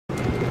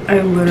I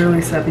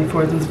literally said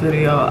before this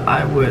video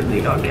I would,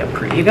 you know, get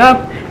prettied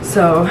up.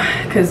 So,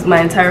 because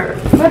my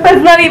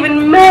bed's not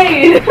even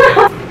made.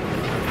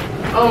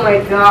 Oh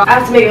my god. I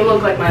have to make it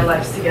look like my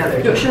life's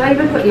together. Should I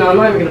even put, no, I'm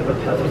not even gonna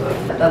put pillows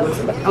up. That looks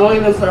bad. I won't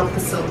even put up the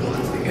silk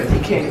ones because you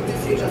can't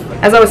even see them.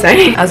 As I was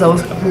saying, as I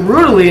was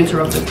brutally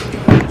interrupted.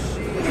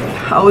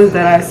 How was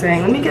that I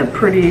saying? Let me get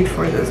pretty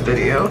for this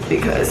video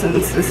because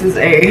since this is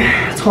a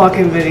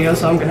talking video,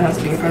 so I'm gonna have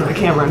to be in front of the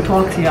camera and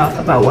talk to y'all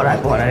about what I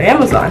bought at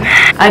Amazon.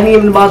 I didn't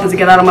even bother to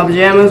get out of my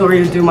pajamas or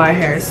even do my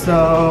hair,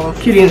 so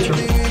cue the intro.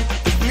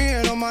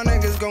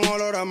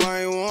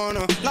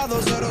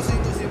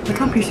 Look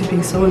how she's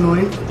being so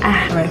annoying.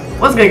 Right.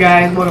 What's good,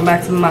 guys? Welcome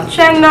back to my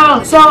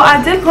channel. So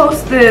I did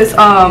post this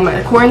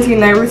quarantine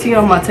night routine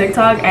on my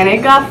TikTok and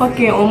it got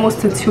fucking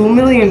almost to 2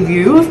 million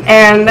views,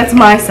 and that's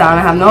my sound.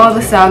 I have no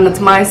other sound, that's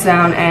my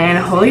sound, and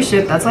holy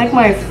shit, that's like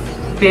my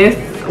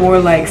 5th or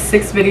like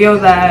 6th video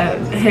that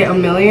hit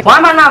 1 million. Why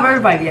am I not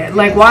verified yet?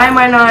 Like, why am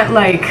I not,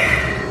 like,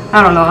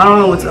 I don't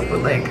know what's up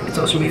with like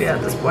social media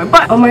at this point.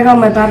 But oh my god,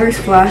 my battery's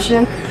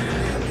flashing.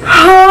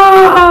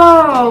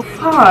 Oh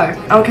fuck.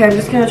 Okay, I'm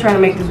just gonna try to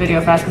make this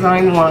video fast because I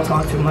don't even want to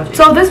talk too much.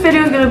 So this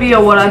video is gonna be a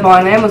what I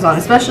bought on Amazon,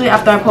 especially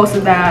after I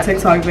posted that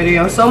TikTok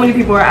video. So many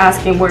people are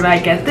asking, where did I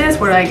get this,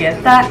 where did I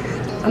get that.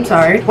 I'm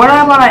sorry, what did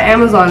I bought on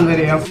Amazon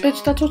video?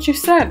 Bitch, that's what you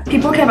said.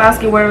 People kept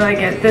asking where did I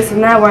get this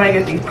and that, where did I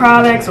get these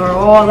products or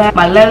all that,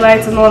 my LED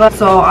lights and all that.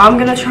 So I'm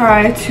gonna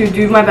try to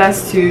do my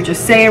best to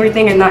just say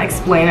everything and not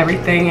explain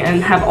everything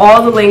and have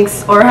all the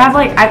links, or have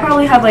like, I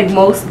probably have like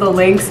most of the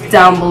links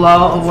down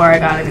below of where I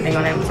got everything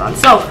on Amazon.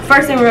 So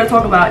first thing we're gonna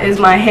talk about is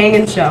my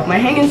hanging shelf. My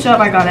hanging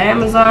shelf I got on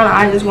Amazon.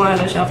 I just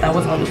wanted a shelf that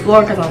wasn't on the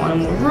floor because I wanted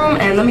more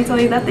room, and let me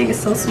tell you, that thing is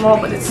so small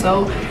but it's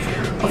so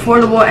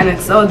affordable and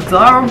it's so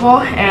adorable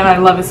and I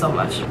love it so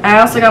much. I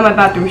also got my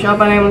bathroom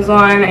shelf on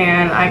Amazon,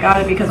 and I got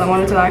it because I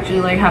wanted to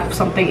actually like have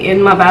something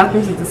in my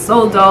bathroom since it's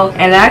so dull,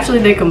 and it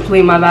actually did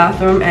complete my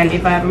bathroom, and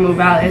if I ever move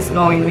out it's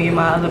going to be in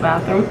my other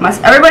bathroom.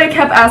 Everybody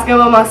kept asking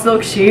about my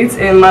silk sheets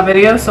in my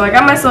video, so I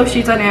got my silk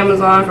sheets on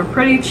Amazon for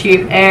pretty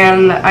cheap,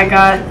 and I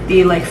got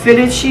the like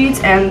fitted sheets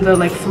and the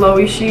like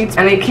flowy sheets,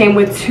 and it came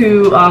with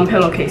 2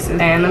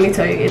 pillowcases, and let me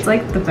tell you, it's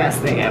like the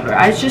best thing ever.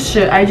 I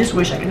just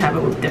wish I could have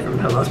it with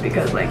different pillows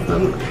because like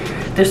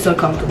they're so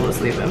comfortable to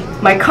sleep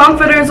in. My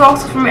comforter is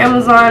also from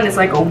Amazon. It's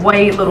like a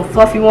white little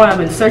fluffy one. I've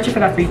been searching for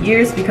that for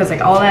years because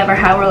like all I ever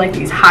had were like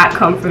these hot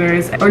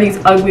comforters or these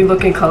ugly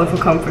looking colorful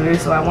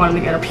comforters, so I wanted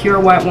to get a pure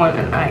white one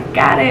and I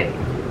got it.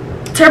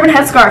 Turban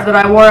headscarf that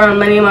I wore on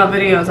many of my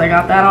videos, I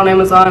got that on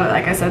Amazon.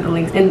 Like I said, the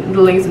links in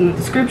the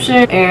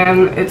description,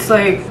 and it's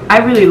like I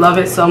really love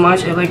it so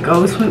much. It like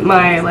goes with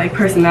my like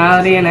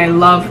personality, and I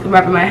love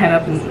wrapping my hair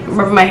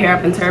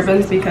up in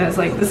turbans because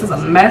like this is a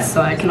mess,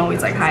 so I can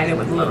always like hide it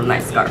with a little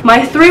nice scarf.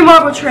 My 3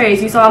 marble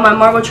trays. You saw my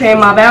marble tray in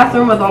my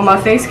bathroom with all my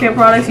face care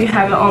products. You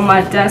have it on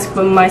my desk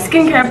with my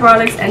skincare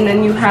products, and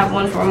then you have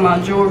one for my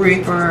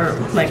jewelry for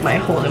like my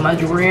holding my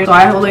jewelry. So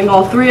I'm holding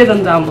all 3 of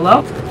them down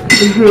below.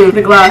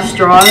 The glass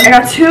straws. I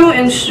got 2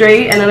 in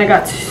straight, and then I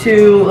got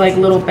 2 like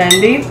little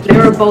bendy. They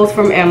were both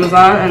from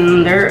Amazon,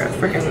 and they're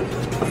freaking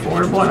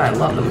affordable, and I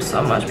love them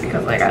so much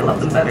because like I love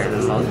them better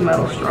than those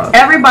metal straws.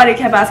 Everybody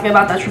kept asking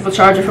about that triple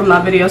charger from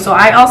that video, so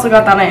I also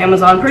got that on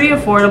Amazon. Pretty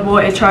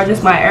affordable. It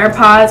charges my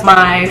AirPods,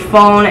 my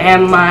phone,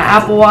 and my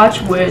Apple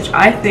Watch, which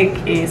I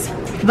think is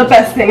the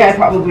best thing I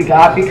probably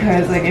got,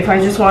 because like if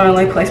I just want to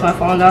like place my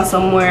phone down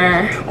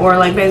somewhere or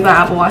like place my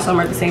Apple Watch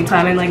somewhere at the same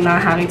time and like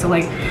not having to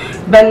like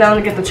bend down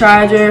to get the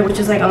charger, which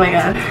is like, oh my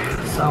god,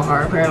 so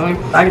hard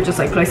apparently. I could just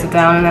like place it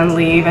down and then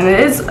leave, and it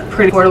is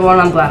pretty affordable,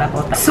 and I'm glad I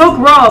bought that. Silk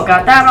robe,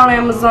 got that on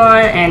Amazon,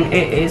 and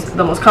it is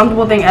the most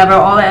comfortable thing ever.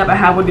 All I ever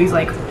had were these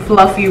like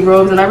fluffy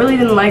robes, and I really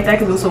didn't like that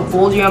because it was so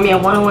bulgy on me. I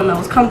wanted one that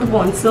was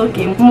comfortable and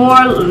silky,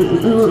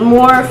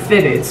 more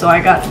fitted, so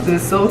I got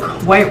this silk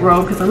white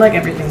robe because I like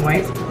everything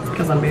white.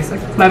 Because I'm basic.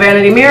 My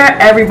vanity mirror,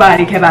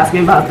 everybody kept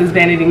asking about this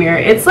vanity mirror.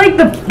 It's like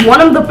one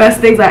of the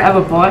best things I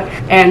ever bought,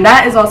 and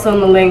that is also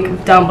in the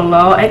link down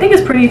below. I think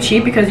it's pretty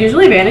cheap because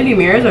usually vanity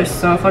mirrors are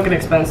so fucking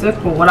expensive,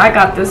 but what I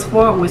got this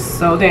for was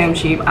so damn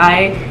cheap.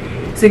 I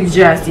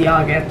suggest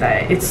y'all get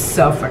that. It's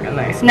so freaking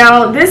nice.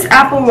 Now this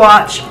Apple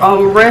Watch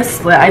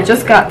wristlet I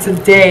just got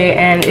today,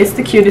 and it's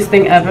the cutest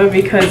thing ever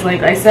because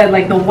like I said,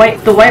 like the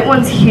white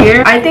ones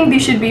here, I think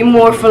these should be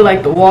more for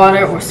like the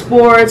water or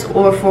sports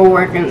or for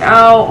working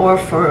out or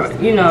for,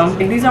 you know,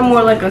 like these are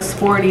more like a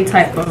sporty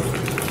type of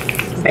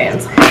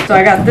bands. So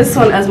I got this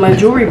one as my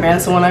jewelry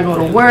band, so when I go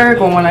to work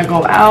or when I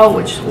go out,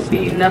 which will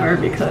be never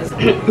because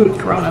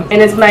corona,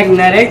 and it's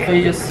magnetic, so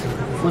you just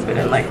flip it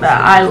in like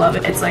that. I love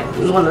it. It's like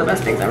one of the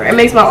best things ever. It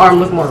makes my arm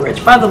look more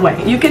rich. By the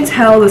way, you can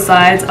tell the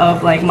sides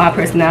of like my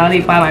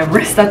personality by my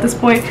wrist at this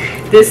point.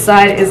 This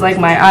side is like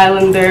my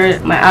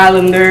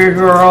islander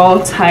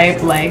girl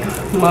type, like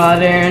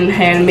modern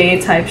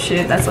handmade type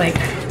shit. That's like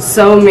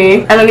so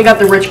me. And then you got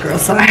the rich girl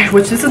side,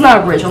 which this is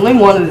not rich. Only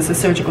one of this is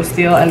surgical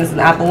steel, and it's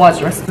an Apple Watch.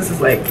 The rest of this is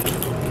like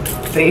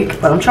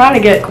fake, but I'm trying to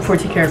get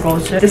 14 karat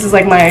gold shit. This is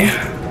like my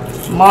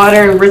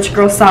modern rich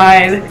girl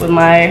side with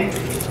my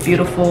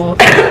beautiful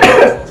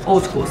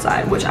old school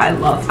side, which I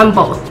love. I'm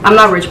both. I'm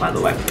not rich, by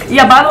the way.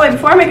 Yeah, by the way,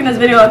 before I'm making this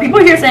video, people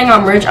here saying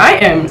I'm rich. I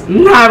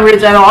am not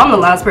rich at all. I'm the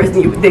last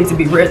person you would think to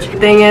be rich. The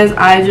thing is,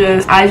 I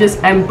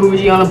just am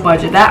bougie on a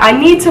budget. That I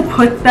need to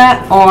put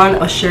that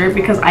on a shirt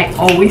because I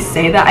always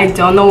say that. I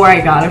don't know where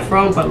I got it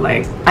from, but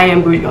like, I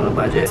am bougie on a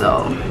budget,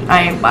 so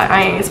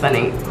I ain't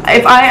spending.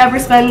 If I ever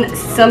spend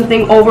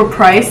something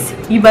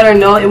overpriced, you better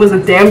know it was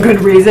a damn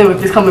good reason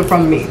if it's coming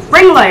from me.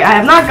 Ring light, I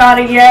have not got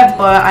it yet,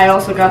 but I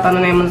also got that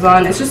on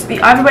Amazon. It's just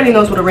everybody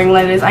knows what a ring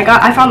light is.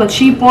 I found a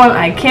cheap one.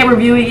 I can't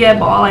review it yet,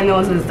 but all I know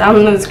is it's down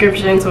in the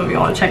description, so if you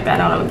want to check that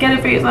out, I'll get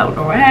it for you, so I'll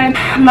go ahead.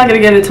 I'm not gonna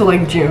get it till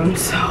like June,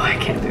 so I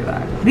can't do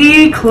that.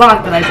 The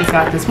clock that I just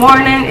got this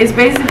morning is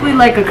basically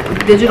like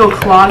a digital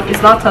clock.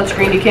 It's not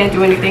touchscreen, you can't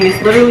do anything. It's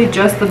literally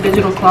just the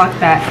digital clock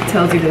that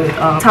tells you the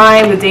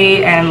time, the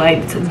date, and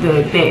like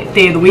the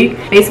day of the week.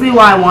 Basically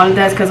why I wanted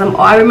that is because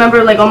I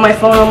remember like on my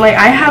phone, I'm like,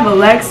 I have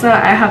Alexa,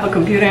 I have a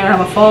computer, and I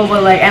have a phone,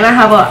 but like, and I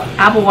have a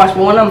Apple Watch,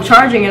 but when I'm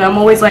charging it, I'm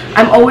always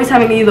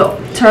having to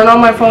either turn on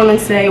my phone and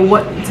say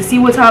to see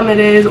what time it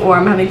is, or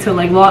I'm having to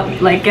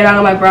like get out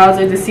of my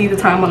browser to see the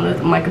time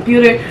on my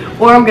computer,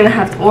 or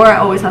I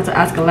always have to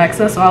ask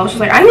Alexa. So I was just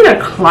like, I need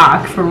a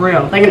clock for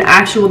real, like an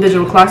actual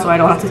digital clock, so I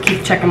don't have to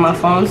keep checking my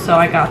phone. So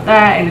I got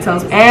that, and it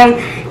tells me.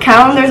 And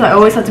calendars, I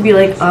always have to be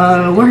like,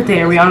 what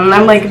day are we on? And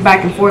I'm like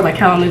back and forth, like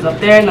calendars up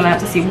there, and then I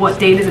have to see what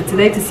date is it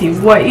today to see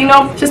what, you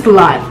know, just a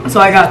lot. So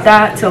I got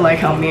that to like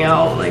help me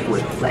out like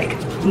with like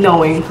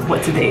knowing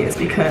what today is,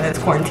 because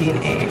quarantine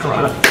and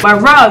corona. My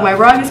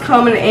rug is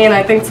coming in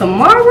I think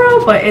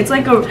tomorrow, but it's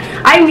like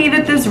I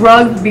needed this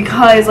rug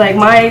because like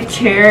my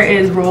chair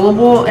is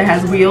rollable, it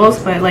has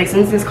wheels, but like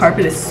since this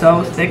carpet is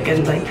so thick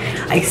and like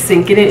I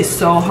sink in it, it's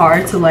so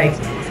hard to like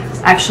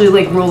actually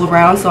like roll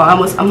around. So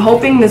I'm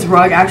hoping this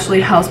rug actually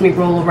helps me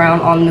roll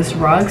around on this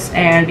rugs,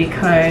 and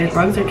because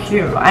rugs are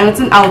cute, and it's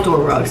an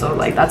outdoor rug, so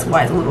like that's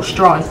why it's a little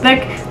straw and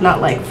thick,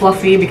 not like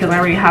fluffy, because I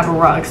already have a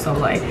rug, so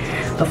like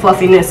the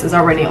fluffiness is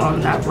already on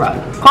that rug.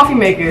 Coffee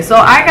maker. So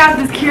I got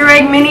this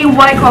Keurig mini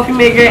white coffee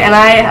maker, and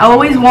I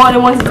always wanted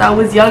one since I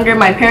was younger.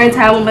 My parents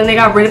had one, but they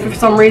got rid of it for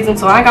some reason,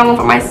 so I got one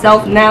for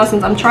myself now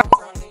since I'm trying.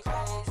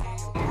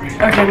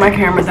 Okay, my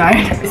camera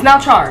died. It's now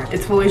charged.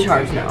 It's fully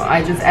charged now.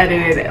 I just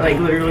edited like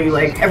literally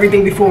like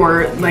everything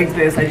before like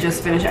this. I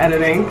just finished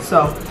editing,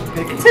 so I'm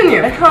gonna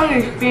continue. My tongue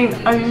is being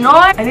annoying.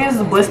 I think this is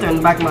a blister in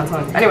the back of my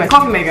tongue. Anyway,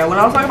 coffee maker. When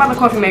I was talking about the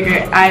coffee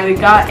maker, I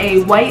got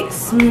a white,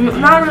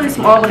 not really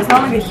small, but it's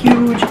not like a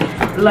huge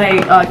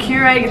like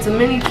Keurig. It's a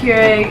mini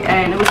Keurig,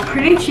 and it was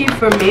pretty cheap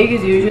for me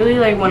because usually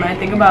like when I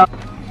think about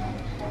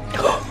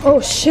oh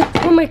shit,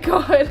 oh my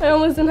god, I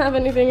almost didn't have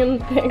anything in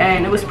the thing.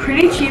 And it was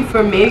pretty cheap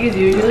for me because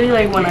usually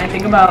like when I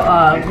think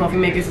about coffee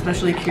makers,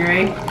 especially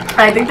Keurig,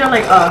 I think they're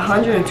like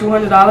 $100 and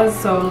 $200.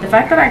 So the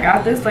fact that I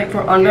got this like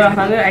for under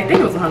 100, I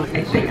think it was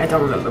 100, I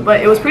don't remember,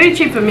 but it was pretty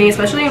cheap for me,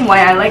 especially in white.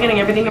 I like getting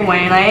everything in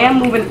white, and I am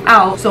moving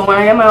out, so when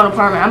I get my own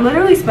apartment, I'm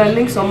literally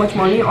spending so much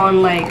money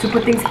on like to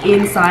put things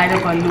inside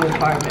of a new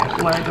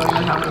apartment when I don't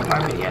even have an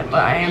apartment yet.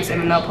 But I am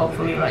saving up,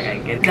 hopefully like I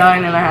get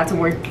done and I have to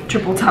work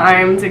triple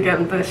time to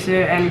get this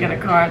shit and get a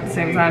car at the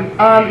same time.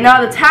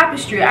 Now the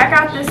Tapestry, I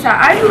got this.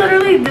 I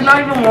literally did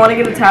not even want to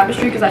get a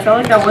Tapestry because I felt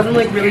like that wasn't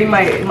like really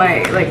my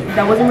like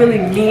that wasn't really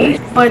me.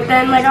 But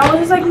then like I was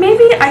just like,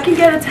 maybe I can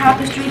get a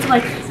Tapestry to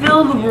like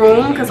fill the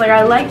room, because like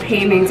I like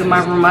paintings in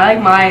my room. I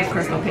like my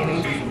personal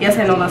paintings. Yes,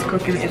 I know that's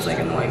crooked. It's like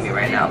annoying me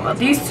right now, but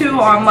these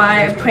two are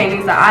my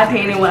paintings that I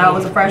painted when I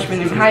was a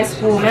freshman in high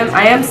school. And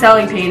I am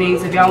selling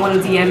paintings. If y'all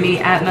want to DM me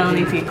at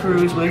Melanie P.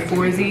 Cruz with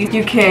 4 Z's,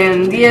 you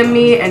can DM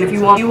me. And if you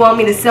want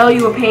me to sell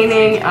you a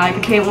painting, I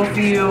can paint one for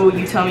you.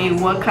 You tell me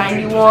what kind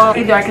you want.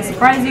 Either I can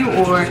surprise you,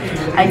 or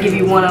I give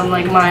you one of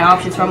like my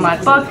options from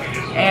my book,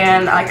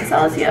 and I can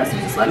sell it to you. So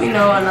just let me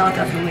know, and I'll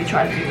definitely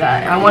try to do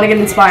that. I want to get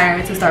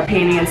inspired to start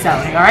painting and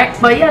selling. All right.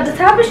 But yeah, the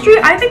Tapestry,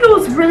 I think it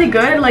was really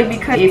good. Like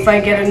because if I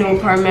get a new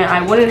apartment,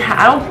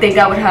 I don't think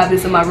I would have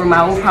this in my room.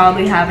 I would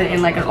probably have it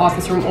in like an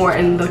office room, or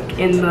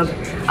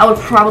I would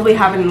probably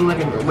have it in the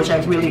living room, which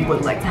I really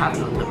would like to have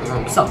in the living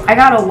room. So I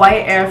got a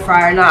white air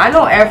fryer. Now I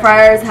know air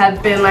fryers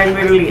have been like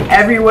literally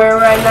everywhere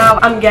right now.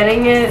 I'm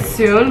getting it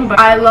soon, but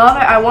I love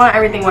it. I want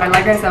everything white.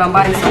 Like I said, I'm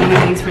buying so many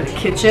things for the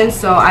kitchen,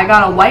 so I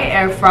got a white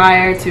air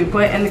fryer to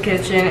put in the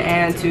kitchen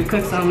and to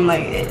cook some,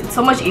 like it's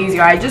so much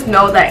easier. I just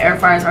know that air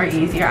fryers are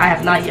easier. I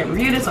have not yet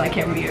reviewed it, so I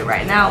can't review it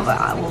right now, but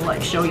I will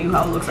like show you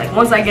how it looks like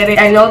once I get it.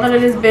 I know that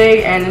it is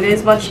big, and it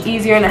is much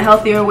easier and a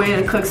healthier way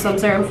to cook some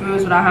certain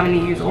foods without having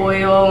to use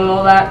oil and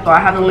all that. So I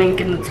have a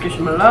link in the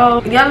description below.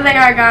 The other thing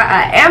I got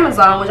at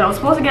Amazon, which I was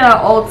supposed to get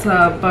at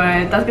Ulta,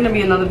 but that's gonna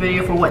be another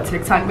video for what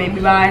TikTok made me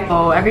buy.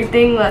 So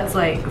everything that's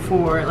like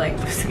for like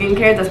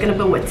skincare, that's gonna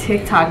be what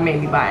TikTok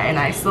made me buy, and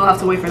I still have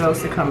to wait for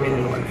those to come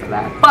in order for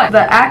that. But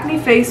the acne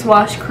face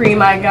wash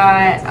cream I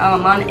got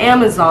on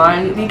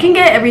Amazon, you can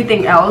get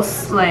everything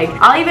else. Like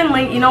I'll even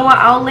link, you know what,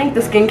 I'll link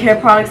the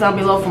skincare products down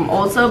below from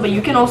Ulta, but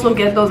you can also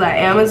get those at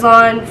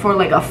Amazon for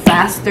like a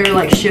faster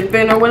like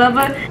shipping or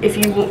whatever, if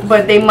you,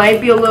 but they might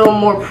be a little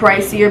more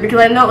pricier, because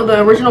I know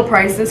the original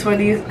prices for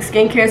these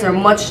skincares are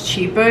much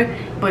cheaper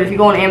but if you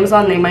go on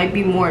Amazon, they might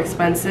be more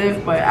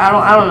expensive. But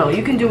I don't know.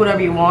 You can do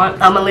whatever you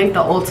want. I'm gonna link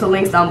the Ulta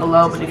links down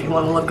below, but if you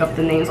want to look up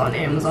the names on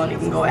Amazon, you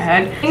can go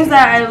ahead. Things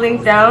that I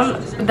linked down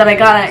that I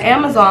got at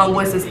Amazon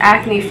was this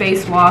acne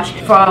face wash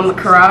from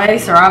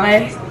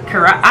Cerave.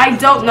 I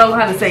don't know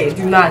how to say it,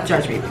 do not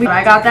judge me. But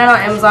I got that on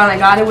Amazon. I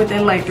got it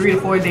within like 3 to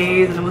 4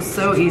 days, and it was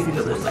so easy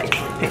to just like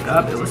pick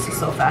up. It was just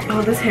so fast.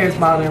 Oh, this hair is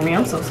bothering me.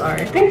 I'm so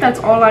sorry. I think that's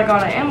all I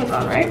got on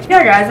Amazon, right?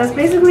 Yeah, guys, that's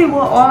basically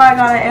all I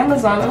got on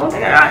Amazon. I don't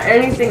think I got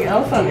anything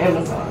else on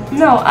Amazon.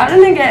 No, I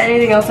didn't get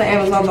anything else on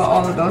Amazon but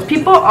all of those.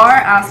 People are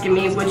asking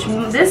me, which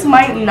this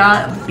might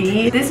not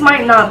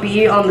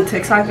be on the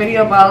TikTok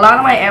video, but a lot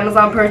of my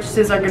Amazon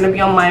purchases are going to be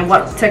on my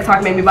what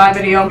TikTok made me buy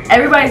video.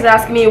 Everybody's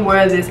asking me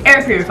where this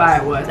air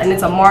purifier was, and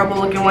it's a marble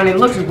looking one. It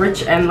looks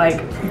rich and like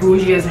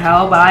bougie as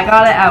hell, but I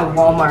got it at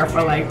Walmart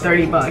for like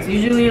 30 bucks.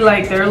 Usually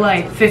like they're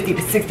like 50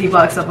 to 60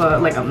 bucks of a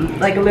like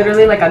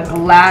literally like a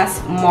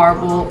glass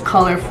marble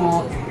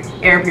colorful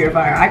air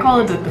purifier. I call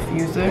it the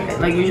diffuser.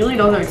 Like usually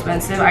those are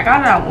expensive. I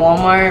got it at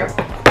Walmart.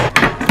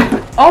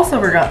 Also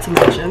forgot to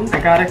mention, I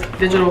got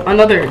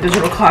another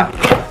digital clock.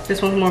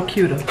 This one's more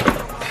cuter.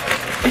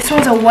 This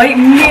one's a white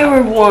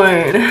mirror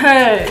one.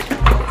 Hey,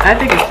 I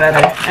think it's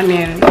better. I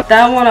mean,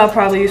 that one I'll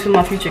probably use for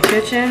my future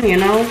kitchen, you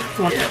know?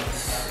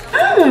 Yes.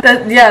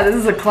 Yeah, this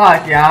is a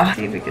clock, y'all.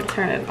 See if we can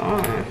turn it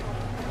on.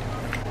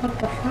 What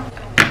the fuck?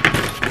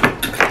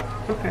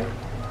 Okay.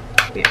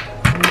 Yeah.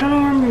 I don't know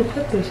where I'm gonna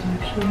put this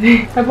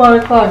actually. I bought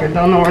a clock, I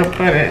don't know where to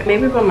put it.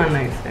 Maybe put my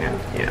nightstand.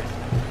 Yeah.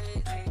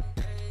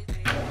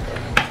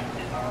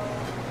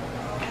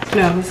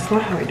 No, this is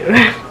not how we do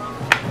it.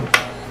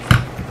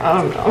 I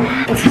don't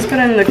know. Let's just put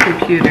it in the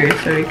computer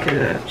so we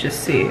could just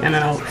see, and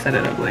then I'll set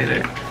it up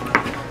later.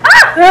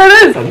 Ah! There it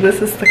is! So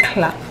this is the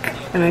clock.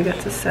 And I get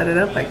to set it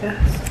up, I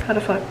guess. How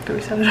the fuck do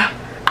we set it up?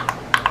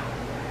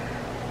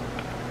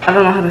 I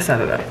don't know how to set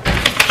it up.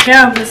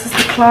 Yeah, this is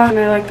the clock, and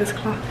I like this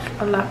clock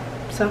a lot.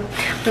 So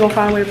we're gonna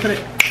find a way to put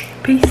it.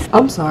 Peace.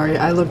 I'm sorry,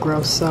 I look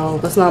gross, so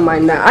let's not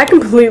mind that. I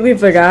completely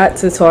forgot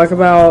to talk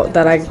about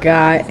that I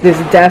got this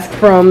desk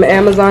from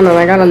Amazon, and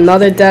I got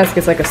another desk.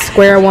 It's like a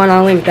square one.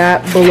 I'll link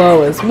that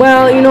below as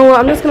well. You know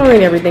what? I'm just gonna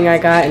link everything I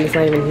got, and it's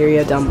not even here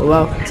yet down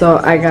below. So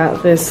I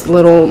got this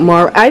little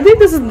I think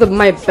this is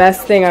my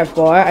best thing I've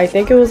bought. I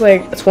think it was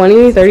like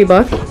 20, 30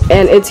 bucks,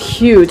 and it's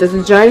huge. It's a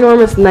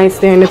ginormous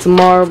nightstand. It's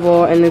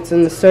marble, and it's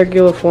in the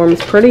circular form.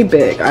 It's pretty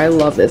big. I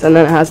love this. And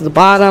then it has the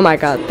bottom. I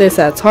got this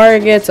at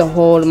Target to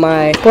hold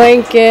my blanket,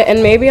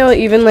 and maybe I'll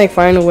even like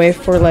find a way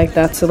for like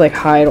that to like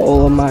hide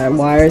all of my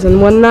wires and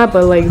whatnot.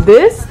 But like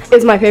this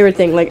is my favorite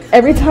thing. Like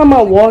every time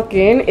I walk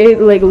in, it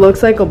like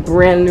looks like a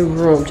brand new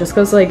room, just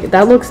because like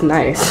that looks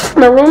nice.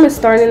 My room is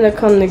starting to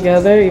come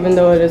together, even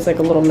though it is like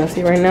a little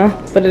messy right now,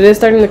 but it is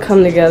starting to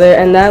come together,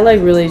 and that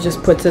like really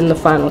just puts in the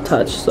final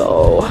touch.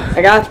 So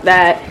I got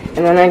that,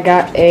 and then I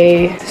got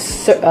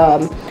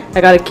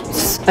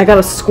I got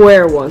a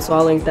square one, so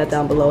I'll link that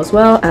down below as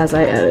well as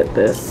I edit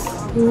this.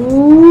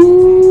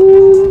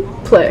 Ooh,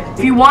 play.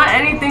 If you want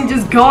anything,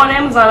 just go on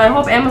Amazon. I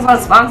hope Amazon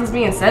sponsors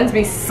me and sends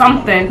me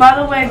something.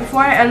 By the way,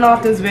 before I end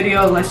off this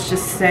video, let's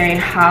just say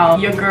how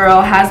your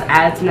girl has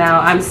ads now.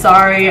 I'm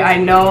sorry, I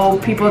know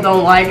people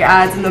don't like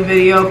ads in the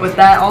video, but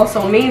that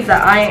also means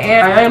that I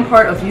am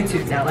part of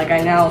YouTube now. Like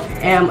I now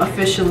am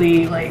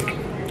officially like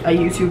a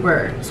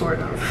YouTuber, sort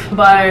of.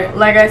 But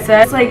like I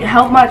said, it's like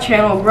help my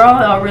channel grow.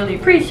 I'll really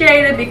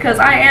appreciate it, because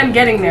I am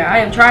getting there. I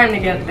am trying to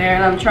get there,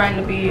 and I'm trying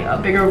to be a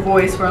bigger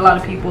voice for a lot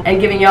of people, and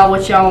giving y'all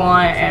what y'all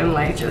want, and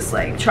like just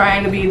like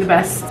trying to be the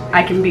best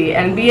I can be,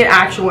 and be an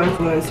actual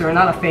influencer,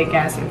 not a fake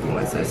ass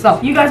influencer.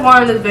 So you guys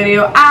wanted this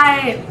video,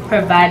 I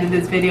provided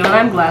this video, and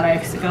I'm glad I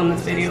filmed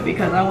this video,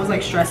 because I was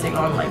like stressing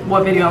on like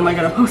what video am I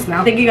gonna post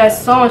now. Thank you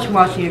guys so much for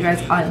watching. You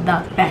guys are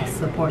the best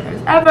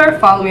supporters ever.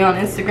 Follow me on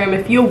Instagram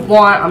if you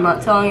want. I'm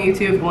not telling you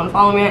to. If you want to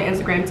follow me on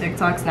Instagram,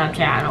 TikTok,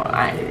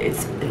 Snapchat,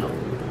 it's in the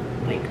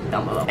link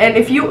down below. And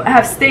if you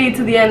have stayed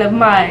to the end of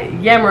my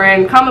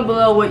yammering, comment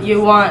below what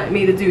you want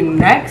me to do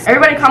next.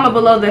 Everybody comment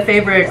below their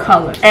favorite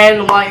color,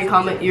 and while you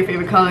comment your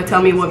favorite color, tell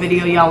me what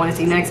video y'all want to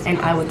see next, and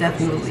I will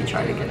definitely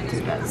try to get to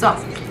that. So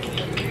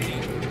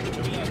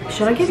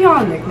should I give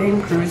y'all a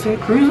nickname?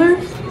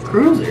 Cruisers?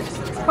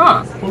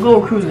 Huh, we'll go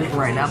with Cruisers for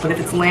right now, but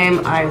if it's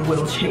lame, I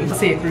will change.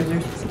 Say it,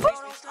 Cruisers.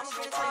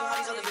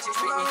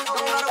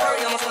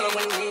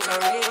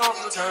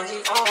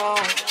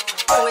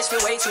 Always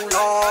been way too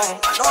long.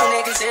 I know the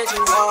niggas said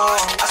you wrong.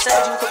 I said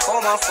you could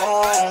call my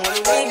phone when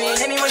you need me.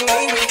 Hit me when you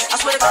need me. I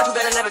swear to God, you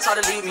better never try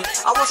to leave me.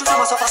 I want you to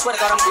myself. I swear to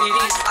God, I'm greedy.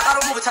 I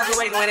gotta move a type of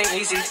way when it ain't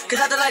easy. Cause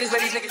at the ladies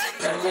where these niggas.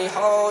 Let me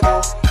hold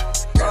you.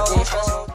 Let me hold you.